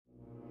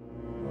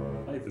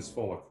is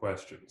full of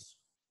questions.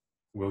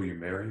 Will you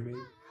marry me?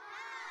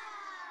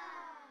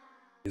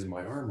 Is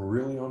my arm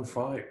really on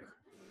fire?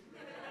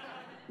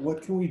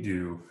 What can we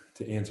do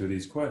to answer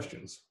these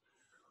questions?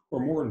 Or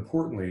more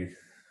importantly,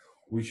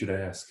 we should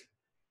ask,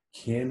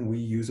 can we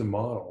use a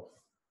model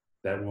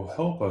that will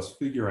help us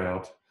figure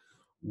out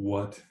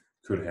what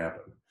could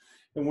happen?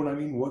 And when I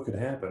mean what could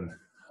happen,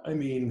 I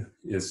mean,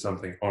 is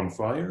something on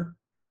fire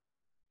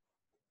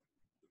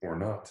or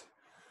not?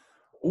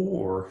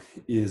 Or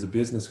is a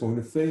business going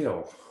to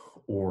fail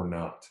or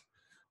not?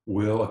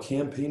 Will a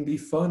campaign be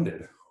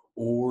funded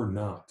or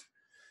not?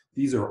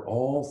 These are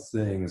all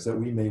things that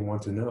we may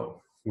want to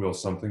know. Will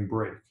something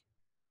break?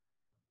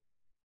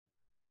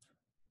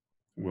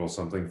 Will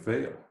something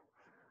fail?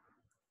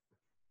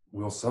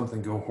 Will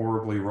something go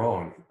horribly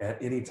wrong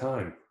at any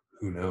time?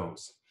 Who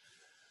knows?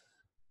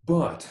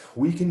 But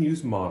we can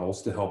use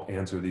models to help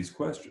answer these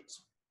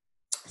questions.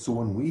 So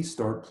when we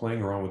start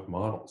playing around with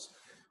models,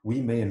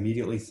 we may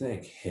immediately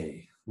think,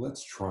 hey,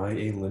 let's try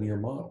a linear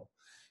model.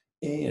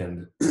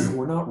 And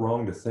we're not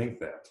wrong to think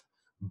that.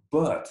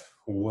 But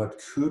what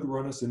could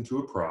run us into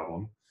a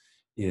problem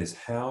is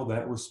how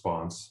that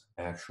response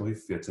actually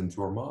fits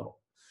into our model.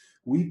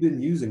 We've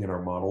been using in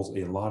our models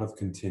a lot of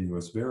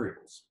continuous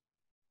variables.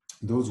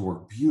 Those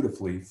work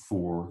beautifully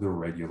for the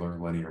regular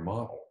linear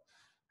model.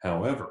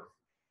 However,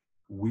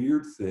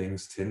 weird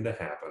things tend to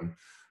happen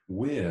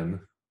when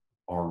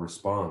our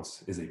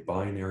response is a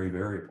binary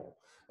variable,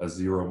 a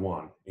 0,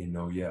 1, a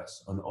no,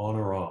 yes, an on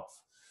or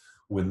off.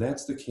 When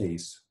that's the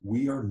case,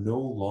 we are no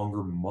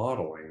longer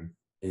modeling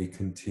a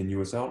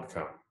continuous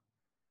outcome.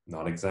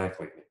 Not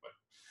exactly, anyway.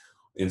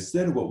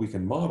 Instead, what we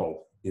can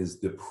model is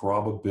the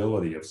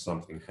probability of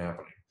something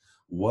happening.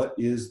 What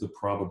is the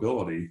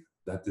probability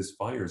that this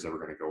fire is ever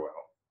going to go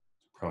out?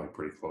 Probably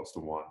pretty close to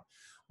 1.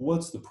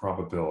 What's the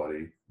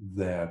probability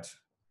that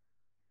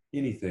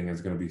anything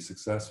is going to be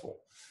successful?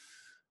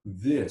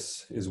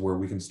 This is where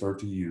we can start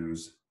to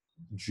use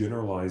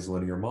generalized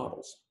linear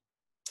models.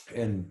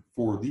 And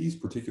for these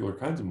particular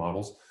kinds of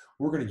models,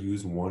 we're going to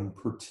use one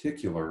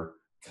particular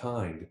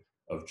kind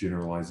of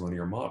generalized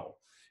linear model.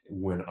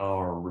 When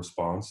our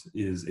response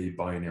is a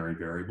binary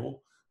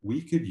variable,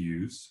 we could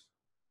use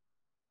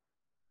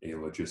a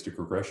logistic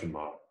regression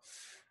model.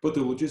 But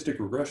the logistic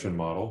regression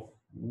model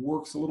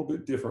works a little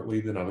bit differently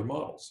than other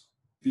models.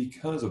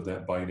 Because of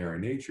that binary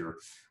nature,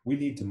 we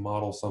need to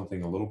model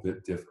something a little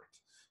bit different.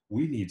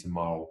 We need to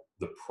model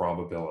the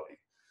probability.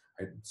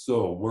 Right?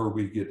 So where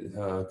we get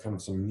kind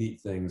of some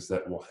neat things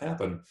that will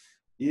happen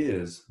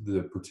is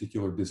the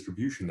particular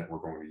distribution that we're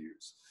going to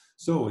use.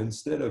 So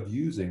instead of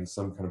using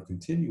some kind of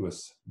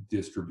continuous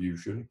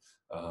distribution,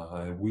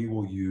 we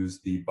will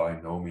use the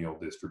binomial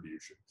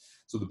distribution.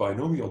 So the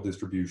binomial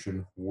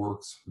distribution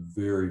works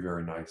very,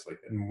 very nicely.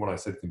 And when I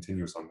said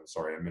continuous, I'm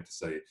sorry, I meant to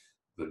say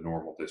the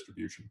normal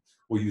distribution.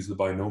 We'll use the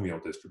binomial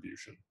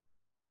distribution.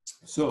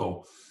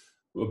 So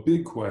a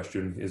big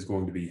question is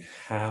going to be,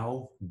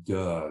 how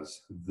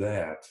does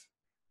that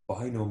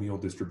binomial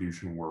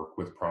distribution work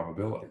with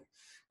probability?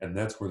 And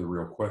that's where the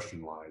real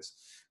question lies.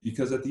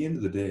 Because at the end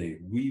of the day,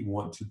 we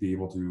want to be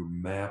able to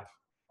map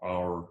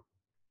our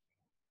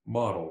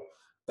model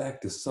back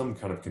to some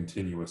kind of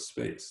continuous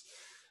space.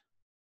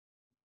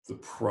 The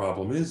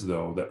problem is,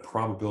 though, that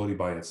probability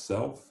by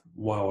itself,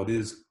 while it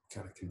is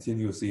kind of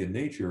continuously in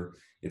nature,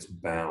 it's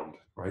bound,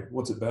 right?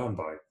 What's it bound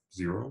by?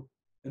 0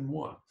 and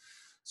 1.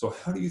 So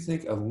how do you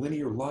think a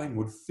linear line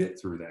would fit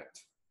through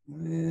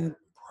that?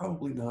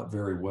 Probably not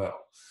very well.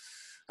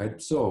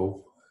 Right?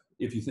 So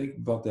if you think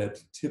about that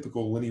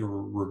typical linear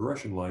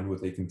regression line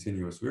with a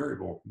continuous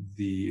variable,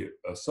 the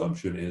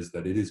assumption is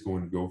that it is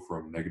going to go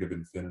from negative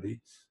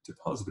infinity to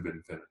positive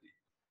infinity.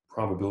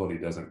 Probability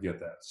doesn't get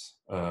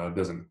that,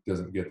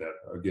 doesn't get that,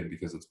 again,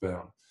 because it's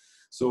bound.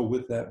 So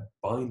with that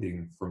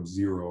binding from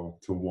 0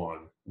 to 1,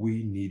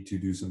 we need to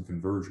do some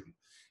conversion.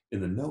 In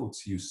the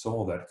notes, you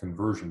saw that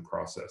conversion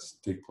process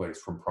take place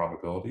from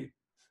probability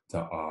to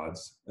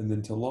odds and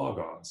then to log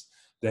odds.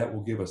 That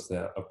will give us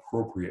that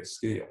appropriate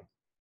scale.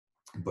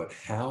 But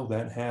how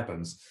that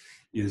happens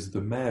is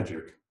the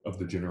magic of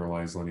the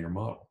generalized linear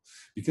model.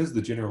 Because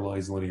the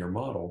generalized linear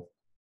model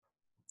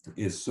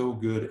is so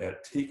good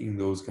at taking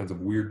those kinds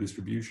of weird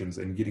distributions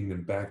and getting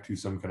them back to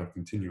some kind of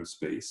continuous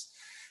space,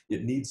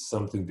 it needs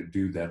something to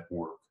do that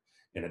work.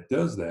 And it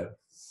does that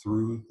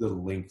through the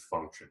link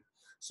function.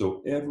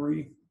 So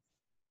every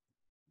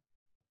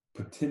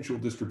potential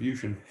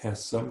distribution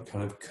has some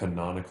kind of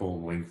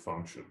canonical link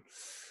function.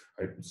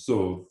 Right?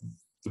 So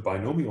the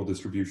binomial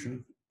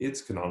distribution,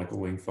 its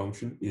canonical link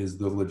function is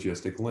the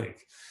logistic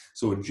link.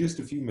 So in just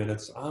a few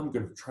minutes, I'm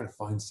going to try to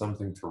find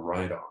something to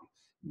write on.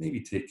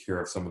 Maybe take care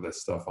of some of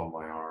this stuff on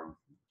my arm.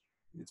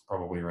 It's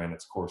probably ran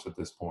its course at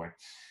this point.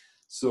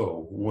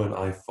 So when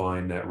I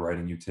find that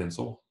writing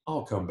utensil,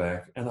 I'll come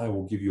back and I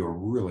will give you a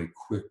really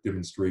quick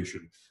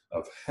demonstration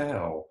of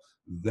how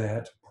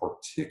that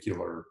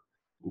particular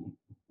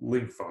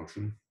link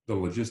function, the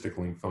logistic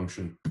link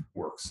function,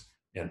 works.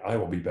 And I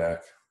will be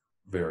back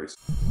very soon.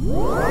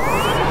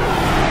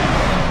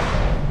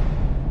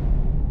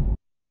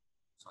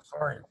 So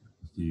sorry,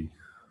 the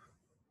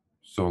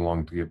so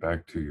long to get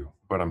back to you,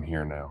 but I'm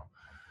here now.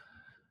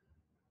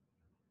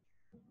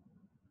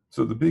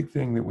 So the big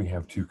thing that we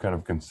have to kind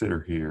of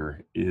consider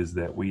here is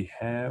that we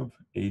have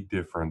a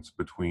difference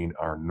between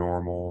our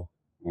normal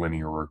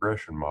linear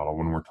regression model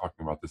when we're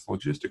talking about this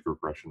logistic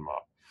regression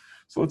model.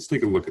 So let's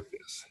take a look at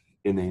this.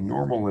 In a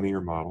normal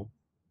linear model,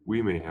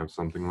 we may have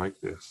something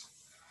like this,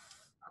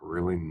 a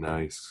really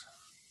nice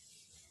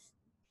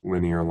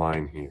linear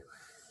line here.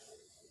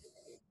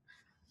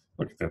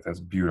 Look at that,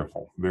 that's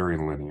beautiful, very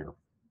linear.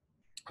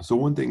 So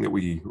one thing that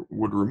we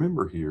would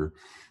remember here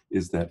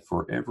is that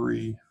for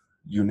every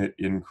unit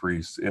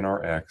increase in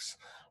our x,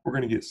 we're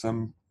going to get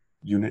some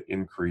unit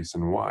increase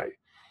in y.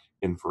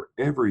 And for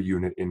every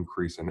unit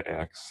increase in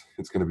x,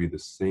 it's going to be the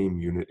same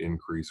unit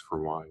increase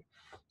for y.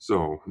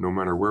 So no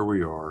matter where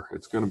we are,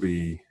 it's going to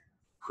be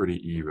pretty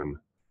even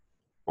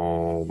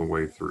all the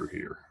way through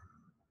here.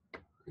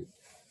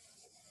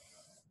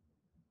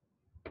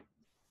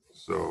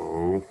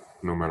 So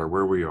no matter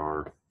where we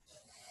are,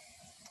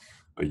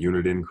 a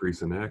unit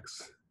increase in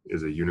x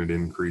is a unit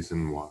increase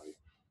in y,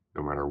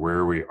 no matter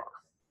where we are.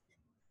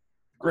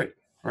 Great,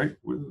 right?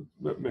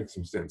 That makes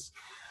some sense.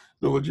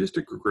 The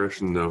logistic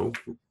regression, though,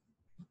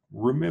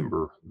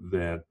 remember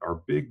that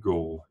our big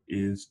goal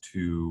is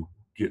to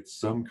get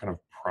some kind of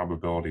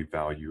probability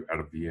value out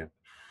of the end.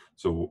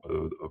 So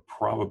a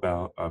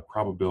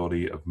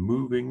probability of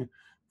moving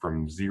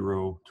from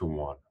 0 to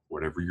 1.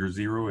 Whatever your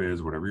 0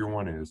 is, whatever your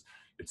 1 is,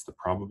 it's the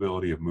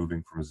probability of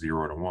moving from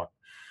 0 to 1.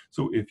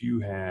 So if you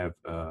have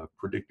a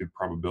predicted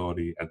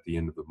probability at the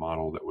end of the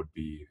model that would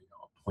be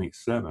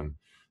 0.7,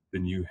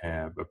 then you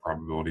have a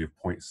probability of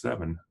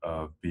 0.7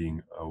 of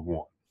being a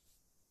 1,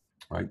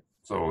 right?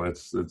 So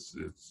it's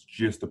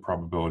just the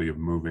probability of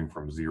moving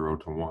from 0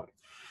 to 1.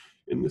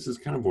 And this is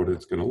kind of what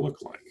it's going to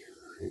look like.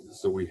 Right?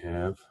 So we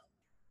have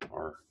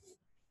our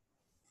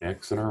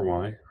x and our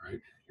y, right?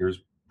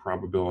 Here's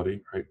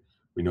probability, right?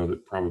 We know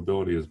that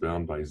probability is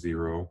bound by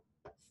 0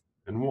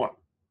 and 1.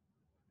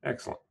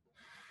 Excellent.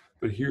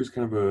 But here's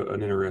kind of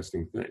an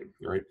interesting thing,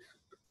 right?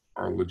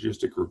 Our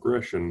logistic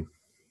regression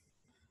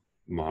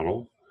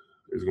model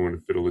is going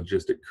to fit a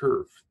logistic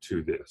curve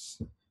to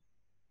this.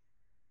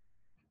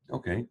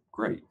 Okay,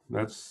 great.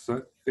 I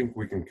think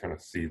we can kind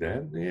of see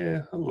that.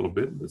 Yeah, a little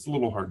bit. It's a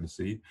little hard to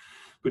see.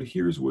 But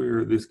here's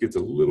where this gets a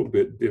little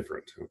bit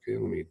different. Okay,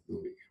 let me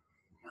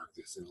mark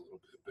this in a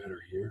little bit better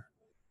here.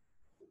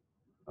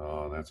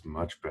 Oh, that's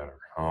much better.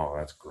 Oh,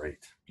 that's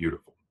great.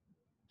 Beautiful.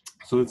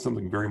 So it's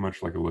something very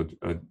much like a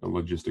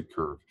logistic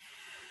curve.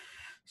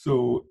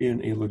 So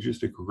in a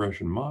logistic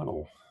regression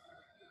model,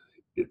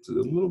 it's a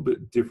little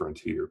bit different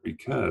here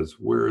because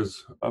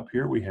whereas up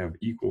here we have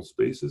equal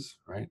spaces,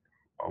 right?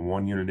 A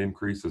 1 unit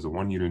increase is a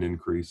 1 unit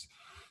increase.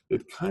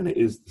 It kind of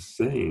is the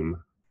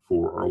same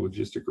for our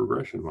logistic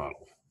regression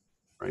model,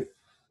 right?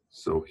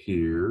 So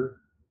here,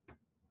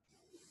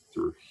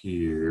 through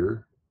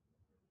here,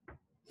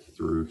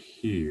 through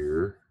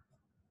here,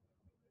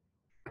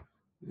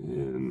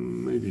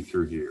 and maybe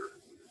through here.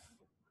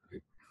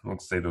 Right?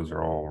 Let's say those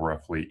are all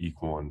roughly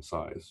equal in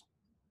size.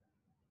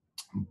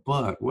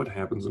 But what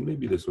happens, and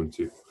maybe this one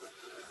too,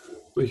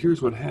 but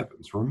here's what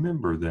happens.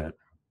 Remember that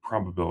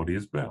probability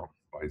is bound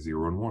by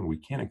 0 and 1. We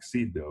can't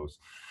exceed those.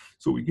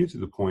 So we get to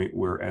the point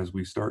where as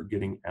we start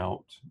getting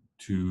out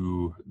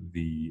to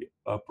the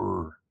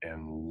upper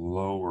and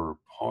lower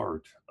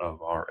part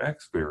of our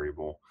x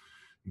variable,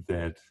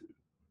 that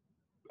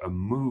a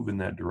move in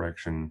that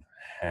direction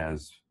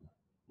has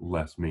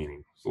less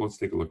meaning. So let's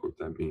take a look what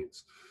that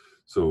means.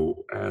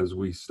 So as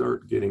we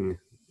start getting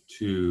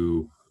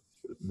to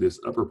this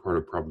upper part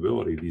of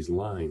probability, these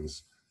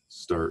lines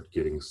start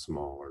getting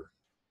smaller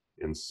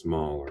and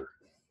smaller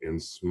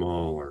and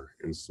smaller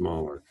and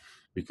smaller,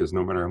 because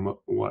no matter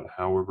what,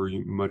 however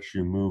much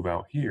you move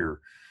out here,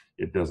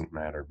 it doesn't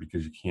matter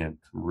because you can't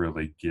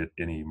really get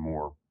any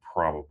more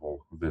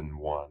probable than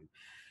 1.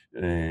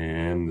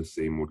 And the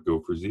same would go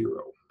for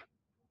 0.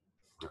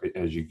 Right?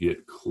 As you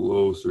get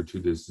closer to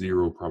this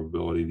 0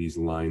 probability, these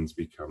lines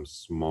become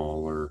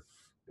smaller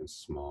and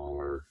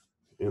smaller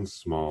and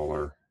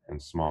smaller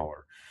and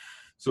smaller.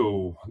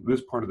 So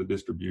this part of the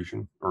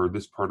distribution, or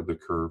this part of the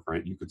curve,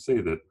 right, you could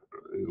say that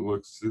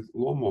it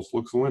almost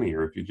looks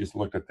linear if you just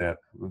looked at that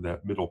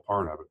middle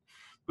part of it.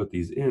 But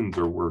these ends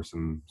are where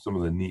some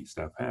of the neat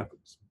stuff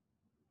happens.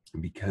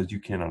 Because you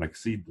cannot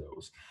exceed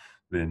those,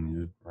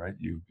 then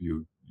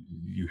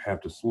you have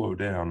to slow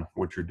down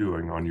what you're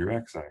doing on your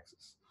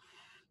x-axis.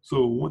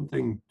 So one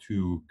thing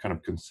to kind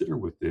of consider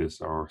with this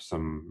are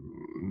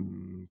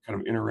some kind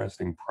of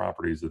interesting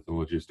properties that the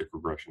logistic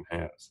regression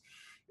has.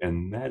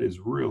 And that is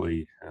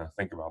really,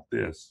 think about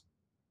this,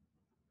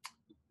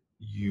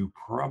 you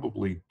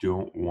probably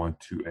don't want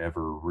to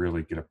ever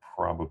really get a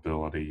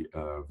probability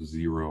of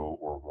 0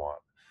 or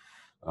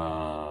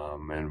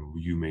 1. And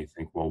you may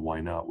think, well,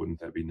 why not? Wouldn't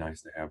that be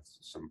nice to have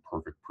some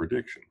perfect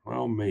prediction?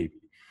 Well,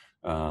 maybe.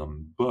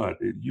 But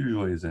it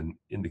usually is an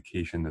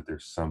indication that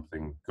there's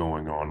something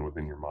going on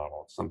within your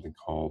model. It's something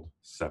called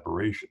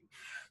separation.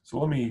 So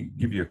let me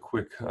give you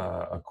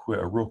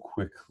a real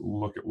quick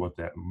look at what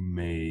that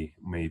may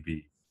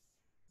be.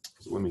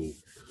 So let me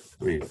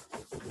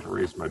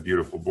erase my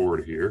beautiful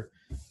board here.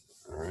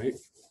 All right.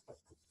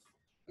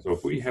 So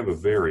if we have a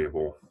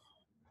variable,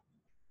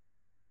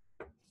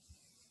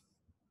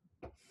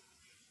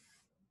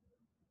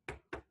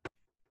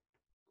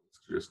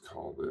 let's just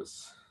call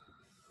this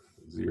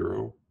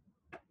 0,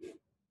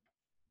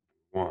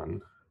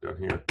 1 down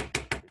here.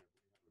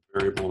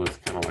 Variable that's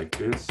kind of like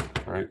this,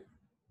 right?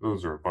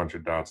 Those are a bunch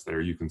of dots there.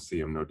 You can see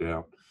them, no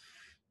doubt.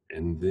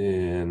 And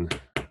then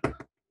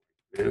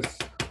this,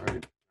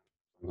 right?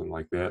 Something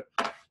like that.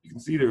 You can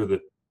see there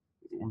that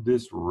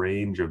this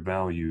range of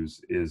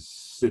values is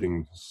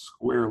sitting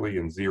squarely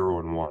in 0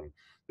 and 1.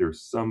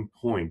 There's some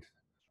point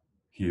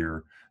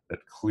here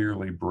that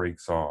clearly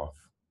breaks off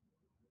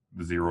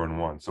the 0 and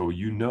 1. So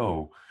you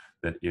know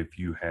that if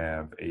you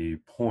have a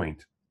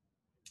point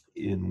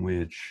in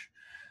which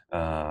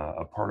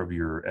a part of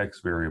your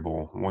x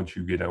variable, once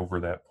you get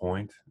over that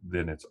point,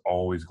 then it's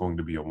always going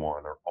to be a 1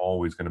 or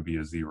always going to be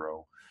a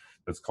 0.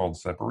 That's called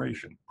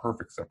separation,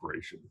 perfect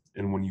separation.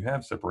 And when you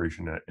have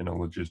separation in a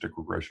logistic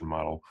regression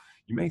model,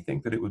 you may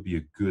think that it would be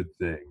a good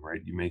thing,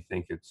 right? You may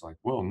think it's like,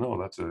 well, no,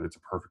 it's a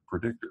perfect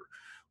predictor.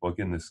 Well,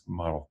 again, this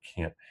model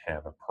can't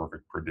have a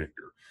perfect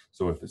predictor.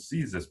 So if it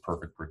sees this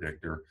perfect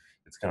predictor,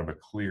 it's kind of a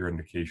clear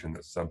indication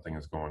that something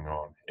is going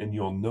on. And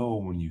you'll know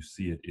when you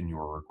see it in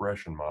your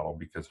regression model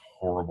because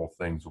horrible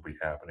things will be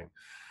happening.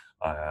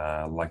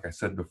 Like I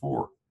said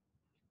before,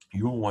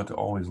 you'll want to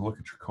always look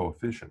at your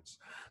coefficients.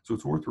 So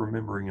it's worth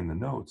remembering in the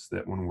notes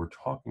that when we're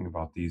talking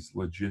about these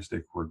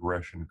logistic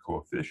regression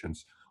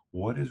coefficients,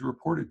 what is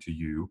reported to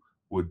you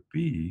would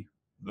be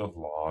the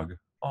log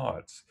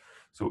odds.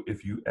 So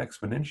if you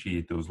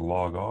exponentiate those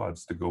log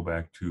odds to go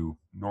back to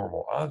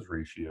normal odds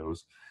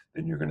ratios,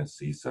 then you're going to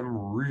see some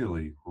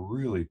really,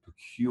 really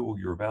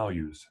peculiar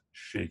values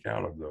shake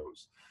out of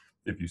those.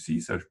 If you see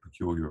such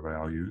peculiar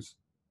values,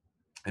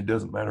 it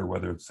doesn't matter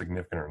whether it's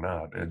significant or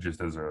not. It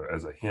just as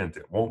a hint,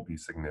 it won't be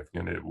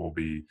significant. It will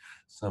be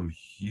some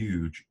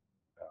huge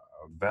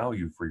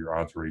value for your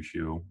odds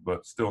ratio,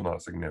 but still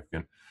not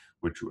significant,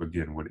 which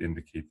again would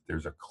indicate that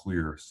there's a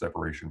clear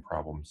separation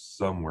problem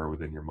somewhere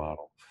within your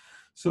model.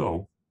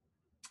 So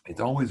it's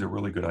always a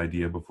really good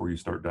idea before you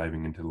start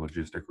diving into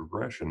logistic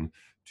regression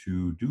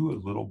to do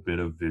a little bit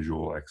of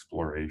visual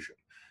exploration.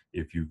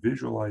 If you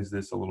visualize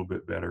this a little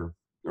bit better,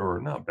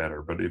 or not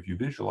better, but if you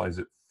visualize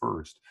it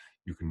first,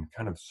 you can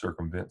kind of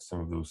circumvent some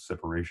of those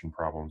separation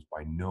problems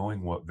by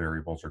knowing what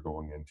variables are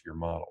going into your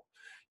model.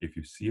 If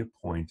you see a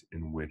point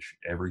in which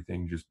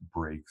everything just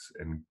breaks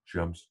and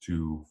jumps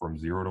to from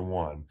 0 to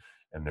 1,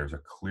 and there's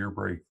a clear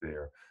break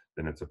there,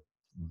 then it's a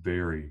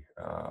very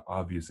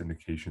obvious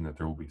indication that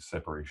there will be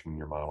separation in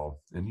your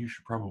model, and you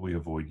should probably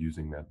avoid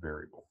using that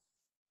variable.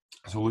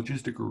 So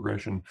logistic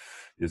regression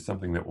is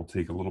something that will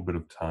take a little bit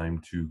of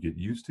time to get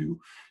used to.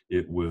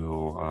 It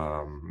will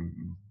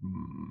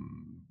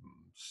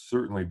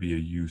certainly be a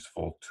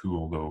useful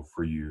tool, though,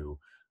 for you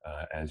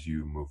as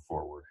you move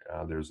forward.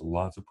 There's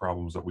lots of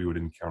problems that we would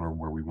encounter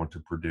where we want to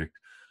predict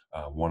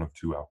one of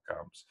two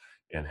outcomes.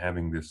 And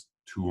having this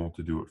tool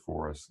to do it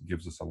for us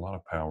gives us a lot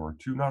of power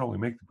to not only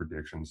make the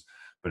predictions,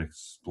 but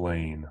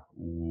explain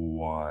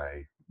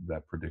why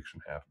that prediction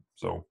happened.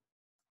 So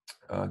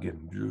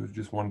again,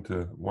 just one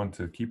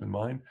to keep in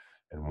mind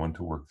and one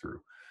to work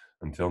through.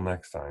 Until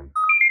next time.